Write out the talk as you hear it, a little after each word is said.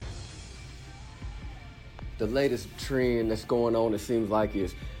the latest trend that's going on, it seems like,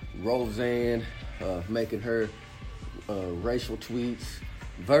 is Roseanne making her racial tweets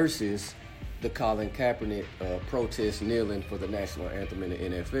versus the Colin Kaepernick protest kneeling for the national anthem in the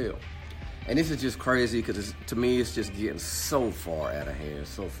NFL. And this is just crazy because to me it's just getting so far out of hand,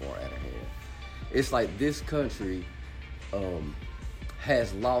 It's like this country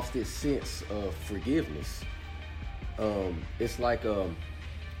has lost its sense of forgiveness. It's like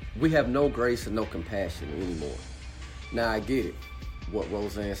we have no grace and no compassion anymore. Now I get it. What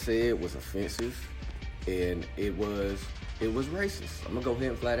Roseanne said was offensive, and it was racist. I'm gonna go ahead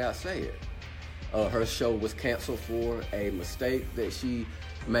and flat out say it. Her show was canceled for a mistake that she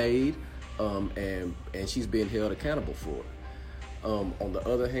made, and she's being held accountable for it. On the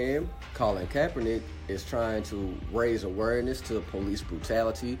other hand, Colin Kaepernick is trying to raise awareness to police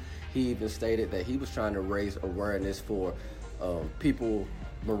brutality. He even stated that he was trying to raise awareness for people,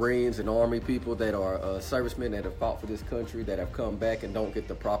 Marines and Army people that are servicemen that have fought for this country, that have come back and don't get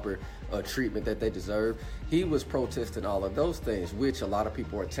the proper treatment that they deserve. He was protesting all of those things, which a lot of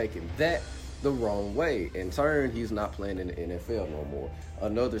people are taking that the wrong way. In turn, he's not playing in the NFL no more.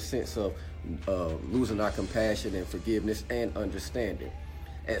 Another sense of losing our compassion and forgiveness and understanding.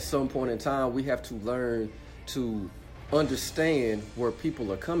 At some point in time, we have to learn to understand where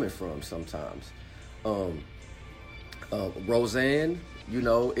people are coming from sometimes. Roseanne,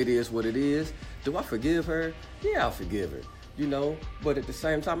 it is what it is. Do I forgive her? Yeah, I'll forgive her, But at the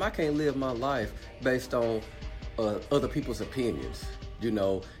same time, I can't live my life based on other people's opinions.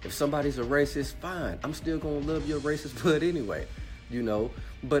 If somebody's a racist, fine. I'm still going to love your racist blood anyway,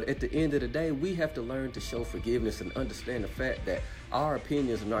 But at the end of the day, we have to learn to show forgiveness and understand the fact that our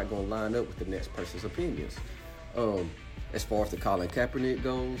opinions are not going to line up with the next person's opinions. As far as the Colin Kaepernick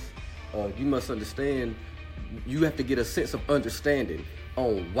goes, you must understand, you have to get a sense of understanding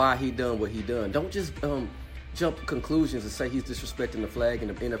on why he done what he done. Don't just jump to conclusions and say he's disrespecting the flag and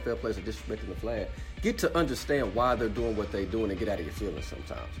the NFL players are disrespecting the flag. Get to understand why they're doing what they're doing and get out of your feelings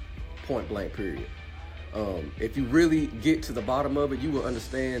sometimes. Point blank, period. If you really get to the bottom of it, you will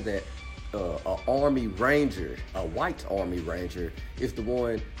understand that a Army Ranger, a white Army Ranger, is the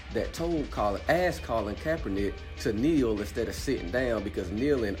one that asked Colin Kaepernick to kneel instead of sitting down, because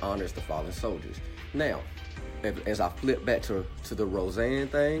kneeling honors the fallen soldiers. Now, as I flip back to the Roseanne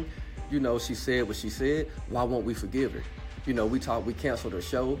thing, she said what she said. Why won't we forgive her? We canceled her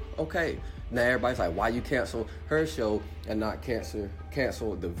show. Okay. Now everybody's like, why you cancel her show and not cancel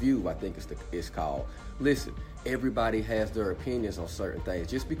The View, I think it's called. Listen, everybody has their opinions on certain things.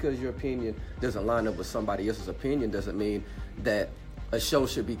 Just because your opinion doesn't line up with somebody else's opinion doesn't mean that a show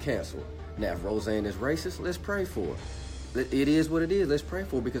should be canceled. Now, if Roseanne is racist, let's pray for her. It is what it is. Let's pray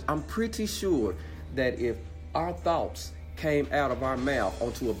for her, because I'm pretty sure that if our thoughts came out of our mouth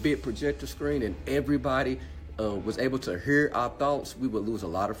onto a big projector screen and everybody was able to hear our thoughts, we would lose a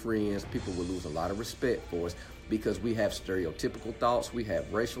lot of friends. People would lose a lot of respect for us, because we have stereotypical thoughts, we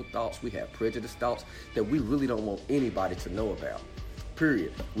have racial thoughts, we have prejudiced thoughts that we really don't want anybody to know about.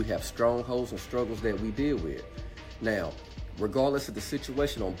 Period. We have strongholds and struggles that we deal with. Now, regardless of the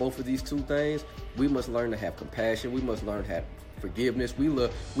situation on both of these two things, we must learn to have compassion. We must learn to have forgiveness.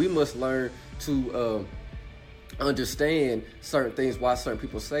 We must learn to understand certain things, why certain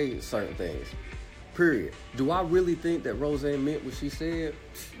people say certain things. Period. Do I really think that Roseanne meant what she said?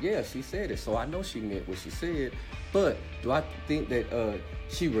 Yeah, she said it, so I know she meant what she said. But do I think that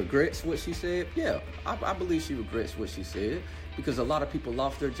she regrets what she said? Yeah, I believe she regrets what she said, because a lot of people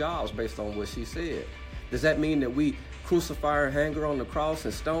lost their jobs based on what she said. Does that mean that we crucify her, hang her on the cross,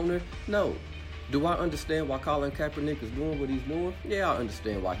 and stone her? No. Do I understand why Colin Kaepernick is doing what he's doing? Yeah, I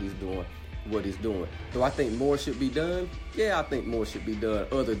understand why he's doing what he's doing. Do I think more should be done? Yeah, I think more should be done,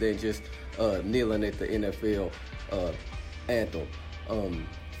 other than just kneeling at the NFL anthem.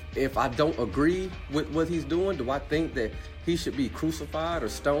 If I don't agree with what he's doing, do I think that he should be crucified or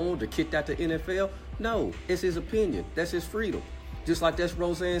stoned or kicked out the NFL? No, it's his opinion. That's his freedom. Just like that's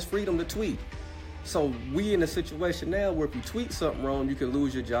Roseanne's freedom to tweet. So we in a situation now where if you tweet something wrong, you can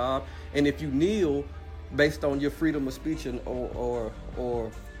lose your job. And if you kneel based on your freedom of speech and or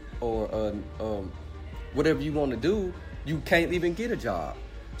whatever you want to do, you can't even get a job.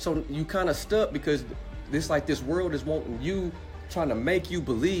 So you kind of stuck, because this world is wanting you, trying to make you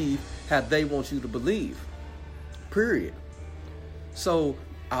believe how they want you to believe. Period. So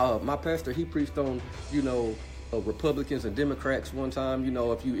my pastor, he preached on, Republicans and Democrats one time.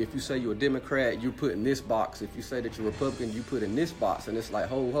 If you say you're a Democrat, you put in this box. If you say that you're Republican, you put in this box. And it's like,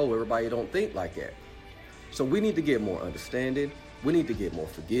 ho, everybody don't think like that. So we need to get more understanding. We need to get more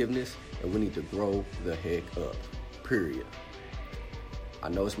forgiveness, and we need to grow the heck up. Period. I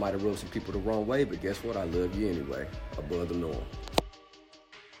know this might have rubbed some people the wrong way, but guess what? I love you anyway, above the norm.